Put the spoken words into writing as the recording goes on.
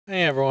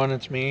Hey everyone,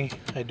 it's me.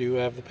 I do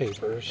have the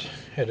papers.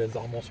 It is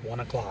almost 1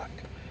 o'clock.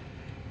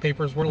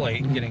 Papers were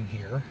late getting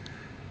here.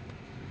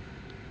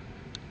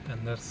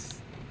 And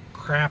this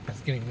crap is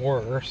getting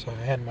worse. I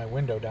had my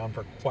window down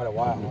for quite a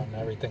while and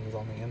everything's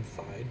on the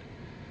inside.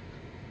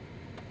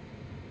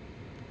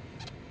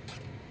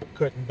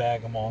 Couldn't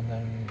bag them all, and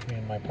then me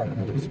and my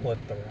partner we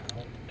split the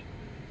route.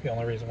 The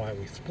only reason why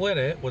we split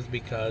it was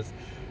because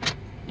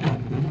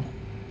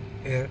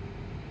it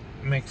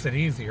makes it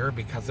easier,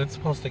 because it's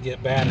supposed to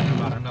get bad in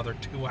about another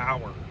 2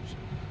 hours.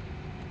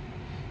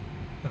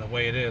 And the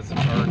way it is,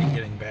 it's already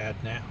getting bad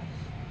now.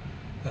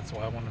 That's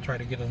why I want to try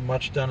to get as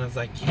much done as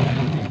I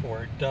can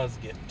before it does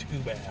get too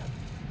bad.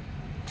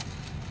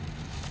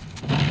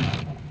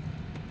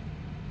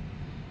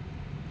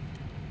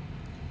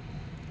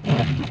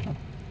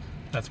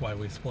 That's why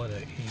we split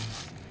it.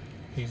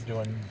 He's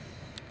doing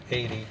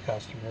 80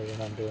 customers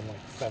and I'm doing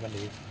like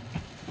 77,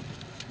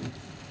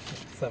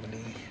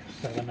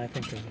 I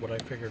think, is what I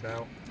figured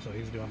out. So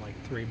he's doing like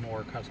 3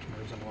 more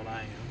customers than what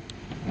I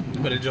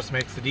am. But it just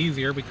makes it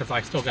easier because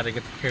I still got to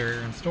get the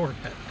carrier and store it.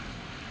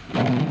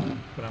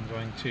 But I'm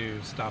going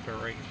to stop it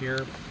right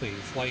here.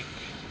 Please like,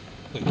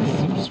 please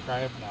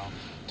subscribe, and I'll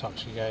talk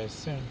to you guys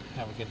soon.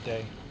 Have a good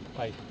day.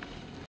 Bye.